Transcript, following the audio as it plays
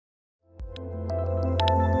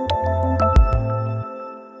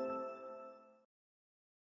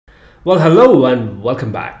Well, hello and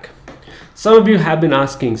welcome back. Some of you have been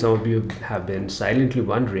asking, some of you have been silently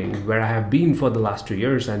wondering where I have been for the last 2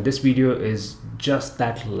 years, and this video is just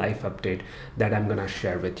that life update that I'm gonna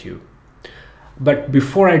share with you. But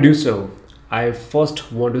before I do so, I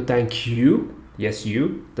first want to thank you, yes,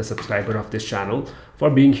 you, the subscriber of this channel, for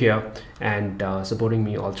being here and supporting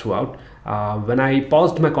me all throughout. When I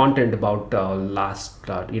paused my content about in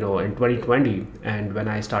 2020, and when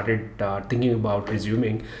I started thinking about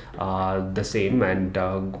resuming the same and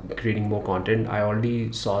creating more content, I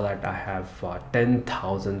already saw that I have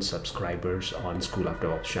 10,000 subscribers on School of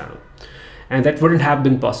Devops channel. And that wouldn't have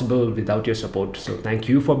been possible without your support. So thank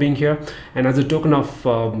you for being here. And as a token of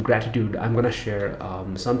gratitude, I'm gonna share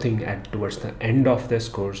something towards the end of this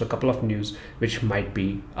course, a couple of news which might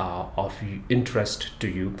be of interest to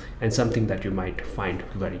you and something that you might find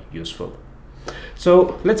very useful.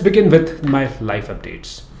 So let's begin with my life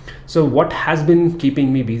updates. So what has been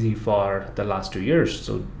keeping me busy for the last 2 years?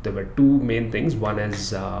 So there were two main things. One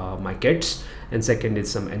is my kids, and second is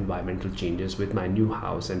some environmental changes with my new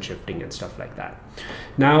house and shifting and stuff like that.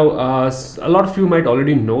 Now, a lot of you might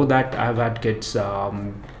already know that I've had kids,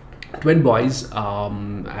 twin boys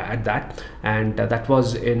at that, and that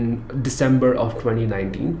was in December of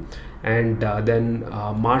 2019. And then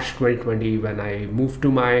March 2020, when I moved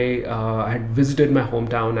to I had visited my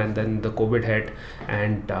hometown, and then the COVID hit,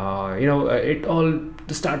 and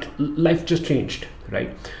life just changed, right?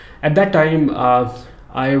 At that time,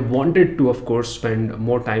 I wanted to, of course, spend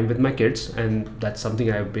more time with my kids, and that's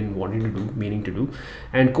something I've been wanting to do, meaning to do,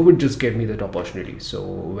 and COVID just gave me that opportunity. So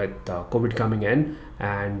with COVID coming in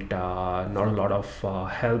and not a lot of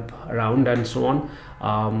help around and so on,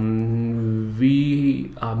 me,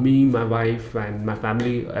 my wife and my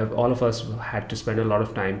family, all of us had to spend a lot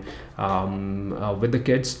of time with the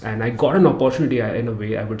kids, and I got an opportunity, in a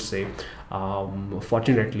way, I would say,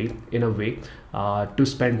 fortunately, in a way, to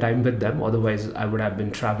spend time with them. Otherwise I would have been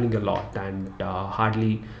traveling a lot and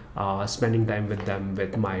hardly spending time with them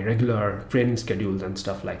with my regular training schedules and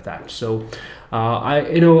stuff like that. So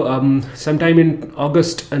sometime in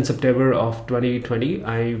August and September of 2020,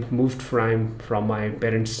 I moved from my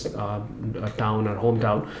parents' town or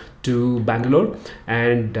hometown to Bangalore,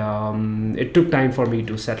 and it took time for me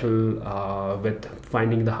to settle with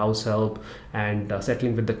finding the house help and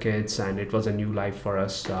settling with the kids, and it was a new life for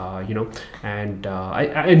us, and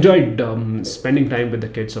I enjoyed spending time with the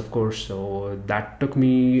kids, of course. So that took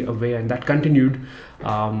me away, and that continued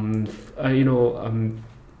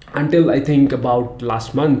until I think about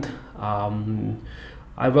last month.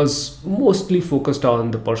 I was mostly focused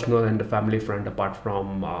on the personal and the family front, apart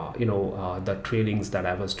from the trainings that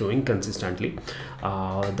I was doing consistently,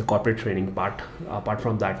 the corporate training part. Apart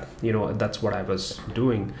from that, that's what I was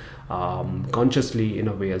doing consciously in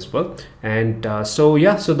a way as well. And so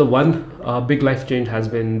the one big life change has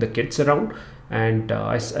been the kids around, and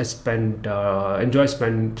I enjoy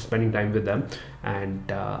spending time with them,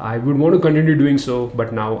 and I would want to continue doing so.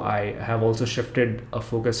 But now I have also shifted a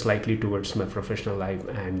focus slightly towards my professional life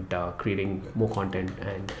and creating more content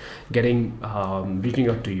and reaching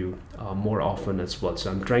out to you more often as well. So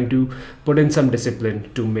I'm trying to put in some discipline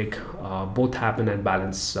to make both happen and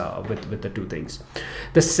balance with the two things.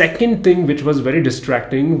 The second thing, which was very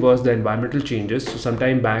distracting, was the environmental changes. So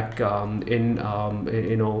sometime back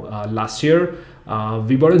last year,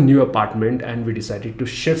 we bought a new apartment, and we decided to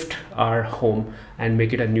shift our home and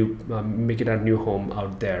make it our new home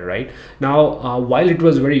out there. Right now, while it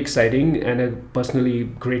was very exciting and a personally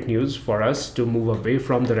great news for us to move away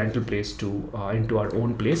from the rental place to into our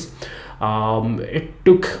own place, it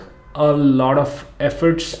took a lot of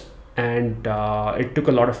efforts, and it took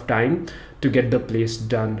a lot of time to get the place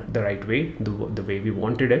done the right way, the way we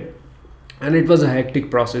wanted it. And it was a hectic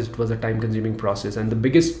process, it was a time-consuming process. And the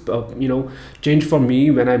biggest change for me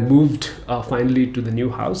when I moved finally to the new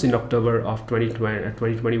house in October of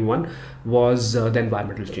 2021 was the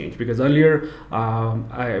environmental change. Because earlier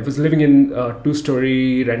I was living in a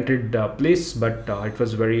two-story rented place, but it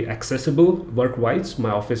was very accessible work-wise. My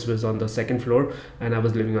office was on the second floor, and I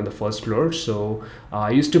was living on the first floor. So I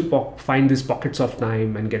used to find these pockets of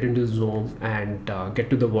time and get into the zone and get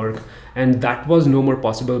to the work. And that was no more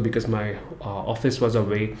possible because my office was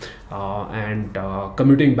away, and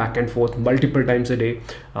commuting back and forth multiple times a day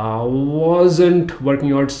wasn't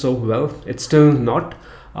working out so well. It's still not,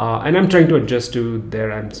 and I'm trying to adjust to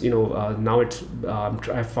there. And now it's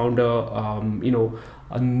I found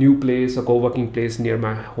a new place, a co-working place near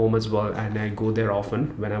my home as well, and I go there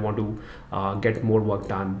often when I want to get more work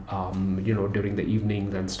done during the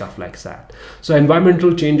evenings and stuff like that. So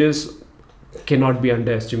environmental changes cannot be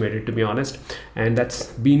underestimated, to be honest, and that's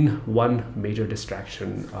been one major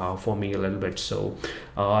distraction for me a little bit. So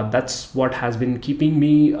that's what has been keeping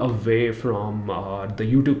me away from the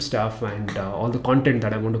YouTube stuff and all the content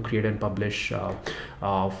that I want to create and publish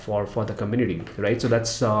for the community, right? So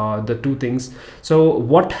that's the two things. So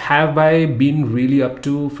what have I been really up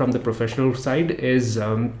to from the professional side is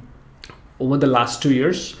over the last 2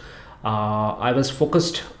 years, I was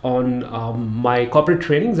focused on my corporate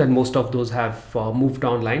trainings, and most of those have moved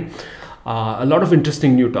online. A lot of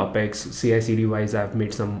interesting new topics. CI/CD wise, I've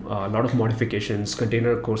made a lot of modifications.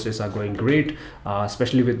 Container courses are going great,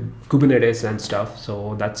 especially with Kubernetes and stuff.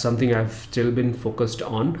 So that's something I've still been focused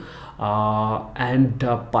on. And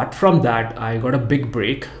apart from that, I got a big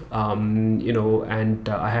break, and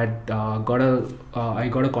I had got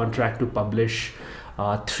a contract to publish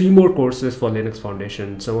 3 more courses for Linux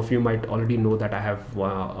Foundation. Some of you might already know that I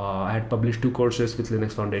had published 2 courses with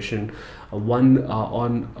Linux Foundation, one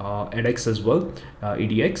on edX as well,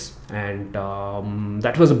 EDX, and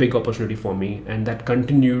that was a big opportunity for me, and that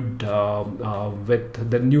continued with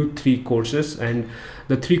the new 3 courses. And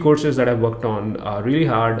the 3 courses that I worked on really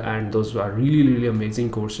hard, and those are really amazing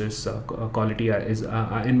courses. Quality is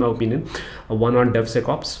in my opinion, one on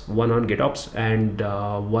DevSecOps, one on GitOps, and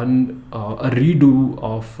one a redo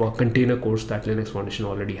of a container course that Linux Foundation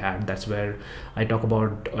already had. That's where I talk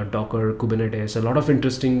about Docker, Kubernetes, a lot of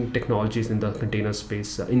interesting technologies in the container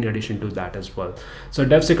space in addition to that as well. So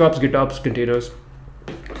DevSecOps, GitOps, containers,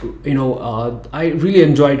 I really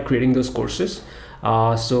enjoyed creating those courses.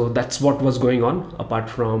 So that's what was going on. Apart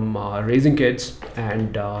from raising kids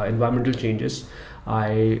and environmental changes,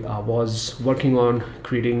 I was working on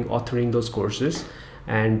authoring those courses,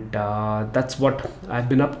 and that's what I've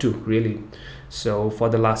been up to really. So for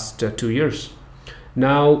the last 2 years.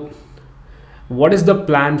 Now, what is the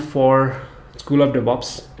plan for School of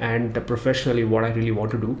Devops and professionally what I really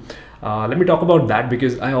want to do? Let me talk about that,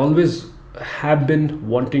 because I always have been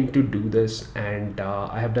wanting to do this, and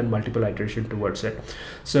I have done multiple iterations towards it.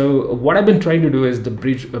 So what I've been trying to do is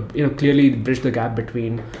clearly bridge the gap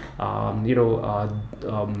between the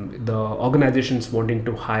organizations wanting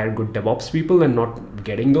to hire good DevOps people and not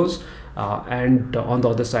getting those, and on the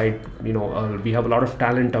other side, we have a lot of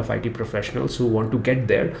talent of IT professionals who want to get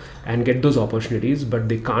there and get those opportunities, but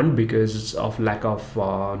they can't because of lack of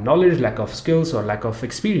knowledge, lack of skills, or lack of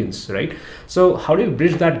experience, right? So how do you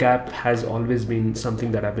bridge that gap has always been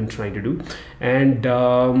something that I've been trying to do, and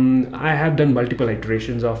I have done multiple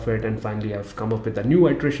iterations of it, and finally I've come up with a new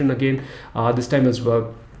iteration again this time as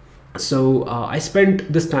well. So I spent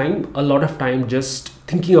a lot of time just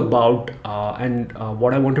thinking about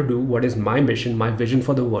what I want to do, what is my mission, my vision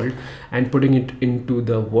for the world, and putting it into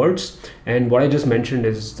the words. And what I just mentioned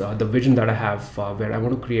is the vision that I have, where I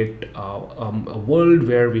want to create a world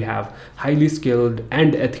where we have highly skilled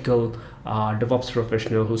and ethical DevOps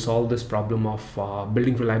professional who solve this problem of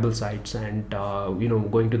building reliable sites and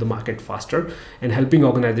going to the market faster, and helping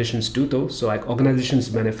organizations do so like organizations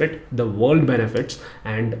benefit, the world benefits,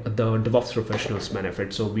 and the DevOps professionals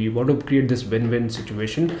benefit. So we want to create this win-win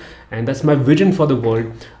situation, and that's my vision for the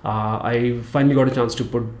world. I finally got a chance to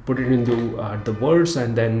put it into the words,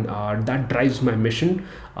 and then that drives my mission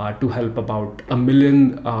to help about 1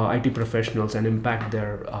 million IT professionals and impact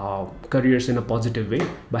their careers in a positive way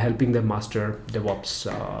by helping them master DevOps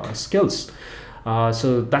skills.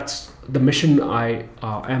 So that's the mission I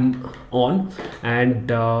am on, and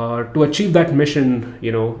to achieve that mission,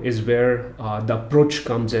 is where the approach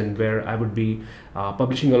comes in, where I would be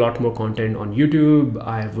publishing a lot more content on YouTube.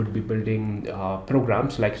 I would be building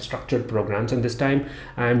programs, like structured programs, and this time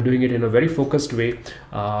I'm doing it in a very focused way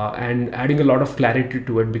and adding a lot of clarity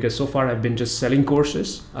to it, because so far I've been just selling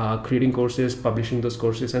courses, creating courses, publishing those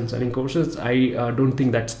courses, and selling courses. I don't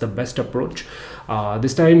think that's the best approach.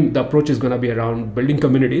 This time the approach is going to be around building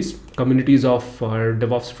communities of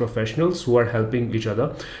DevOps professionals who are helping each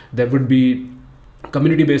other. There would be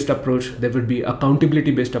community-based approach, there would be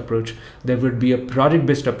accountability-based approach, there would be a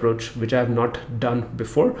project-based approach, which I have not done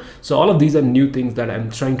before. So all of these are new things that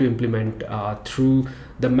I'm trying to implement through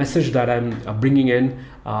the message that I'm bringing in,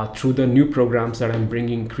 through the new programs that I'm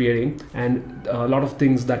creating, and a lot of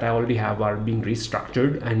things that I already have are being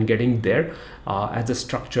restructured and getting there as a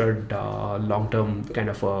structured long-term kind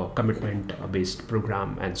of a commitment-based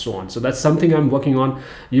program, and so on. So that's something I'm working on.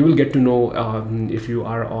 You will get to know if you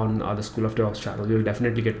are on the School of Devops channel. You'll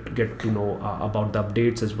definitely get to know about the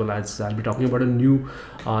updates, as well as I'll be talking about a new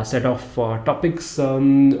set of topics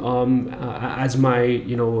as my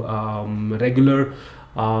regular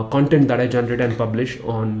content that I generate and publish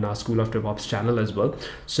on School of DevOps channel as well.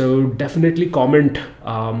 So definitely comment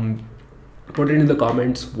put it in the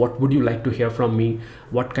comments. What would you like to hear from me?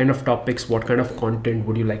 What kind of topics, what kind of content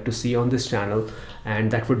would you like to see on this channel?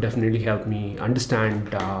 And that would definitely help me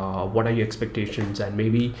understand what are your expectations, and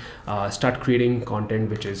maybe start creating content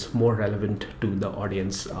which is more relevant to the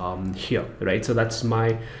audience here, right? So that's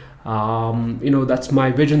my that's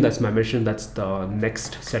my vision, that's my mission, that's the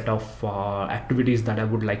next set of activities that I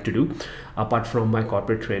would like to do apart from my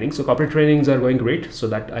corporate training. So corporate trainings are going great, so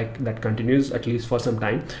that continues at least for some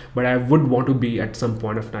time, but I would want to be at some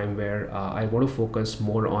point of time where I want to focus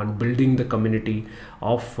more on building the community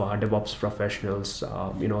of DevOps professionals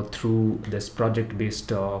through this project based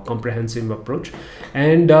comprehensive approach.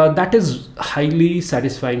 And that is highly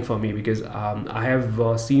satisfying for me, because I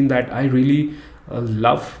have seen that I really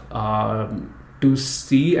love to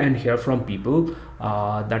see and hear from people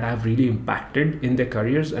that have really impacted in their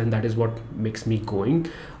careers, and that is what makes me go.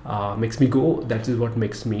 That is what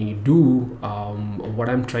makes me do what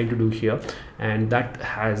I'm trying to do here, and that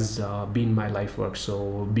has been my life work.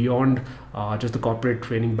 So beyond just the corporate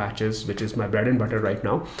training batches, which is my bread and butter right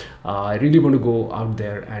now, I really want to go out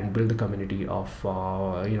there and build a community of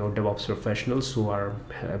DevOps professionals who are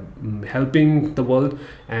helping the world,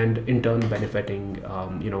 and in turn benefiting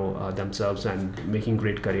themselves and making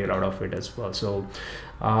great career out of it as well. So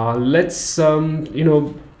let's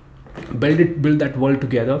build that world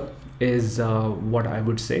together is what I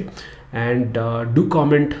would say. And do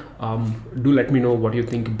comment, do let me know what you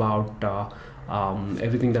think about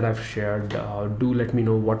everything that I've shared. Do let me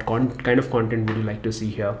know what kind of content would you like to see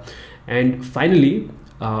here. And finally,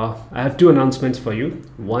 I have two announcements for you.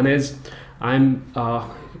 One is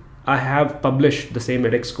I have published the same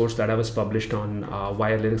edX course that I was published on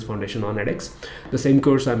via Linux Foundation on edX. The same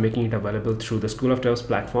course, I'm making it available through the School of Devops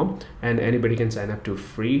platform, and anybody can sign up to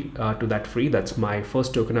that free. That's my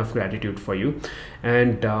first token of gratitude for you.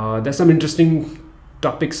 And there's some interesting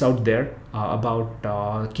topics out there about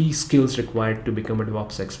key skills required to become a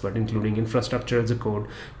DevOps expert, including infrastructure as a code,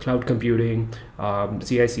 cloud computing,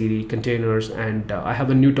 CI/CD, containers, and I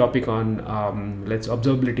have a new topic on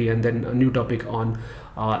observability, and then a new topic on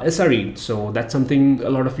SRE. So that's something a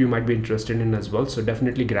lot of you might be interested in as well. So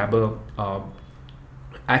definitely grab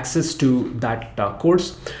access to that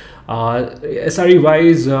course. SRE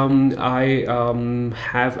wise, I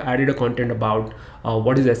have added a content about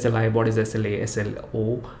what is SLI, what is SLA,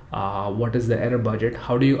 SLO, what is the error budget,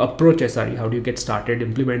 how do you approach SRE, how do you get started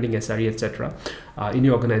implementing SRE, etc. In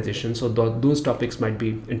your organization. So those topics might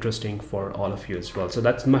be interesting for all of you as well. So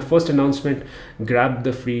that's my first announcement. Grab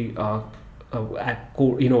the free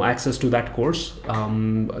access to that course.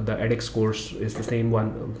 The edX course is the same one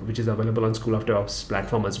which is available on School of Devops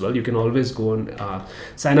platform as well. You can always go and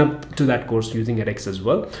sign up to that course using edX as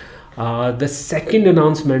well. The second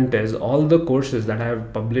announcement is all the courses that I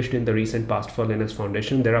have published in the recent past for Linux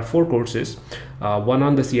Foundation. There are 4 courses, one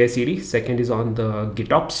on the CI/CD, second is on the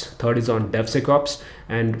GitOps, third is on DevSecOps,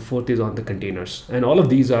 and fourth is on the containers. And all of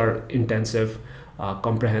these are intensive,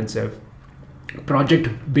 comprehensive,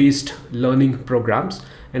 project-based learning programs,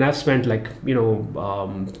 and I've spent like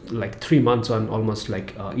 3 months on almost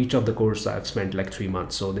each of the course. I've spent like 3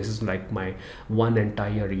 months, so this is like my one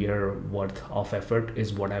entire year worth of effort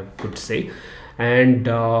is what I could say. And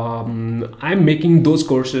I'm making those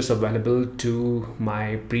courses available to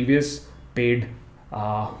my previous paid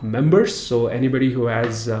members. So anybody who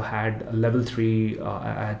has had a level 3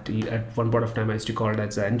 at one point of time, I used to call it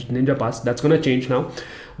as a Ninja Pass. That's going to change now,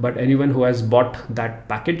 but anyone who has bought that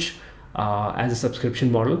package as a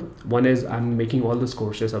subscription model, one is I'm making all those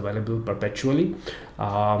courses available perpetually,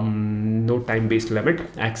 no time-based limit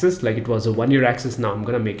access. Like it was a 1-year access, now I'm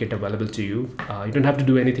gonna make it available to you. You don't have to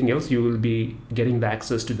do anything else, you will be getting the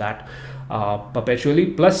access to that perpetually.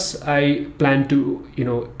 Plus I plan to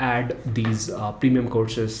add these premium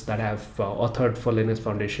courses that I have authored for Linux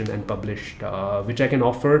Foundation and published, which I can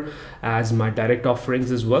offer as my direct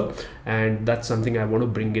offerings as well, and that's something I want to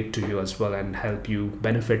bring it to you as well and help you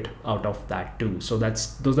benefit out of that too. So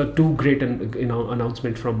those are 2 great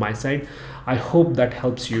announcements from my side. I hope that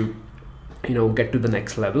helps you get to the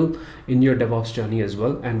next level in your DevOps journey as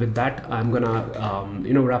well. And with that, I'm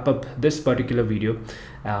gonna wrap up this particular video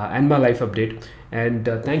and my life update. And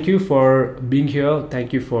thank you for being here,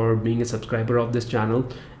 thank you for being a subscriber of this channel,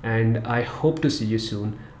 and I hope to see you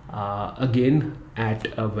soon again at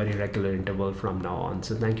a very regular interval from now on.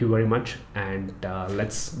 So thank you very much, and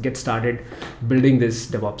let's get started building this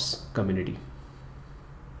DevOps community.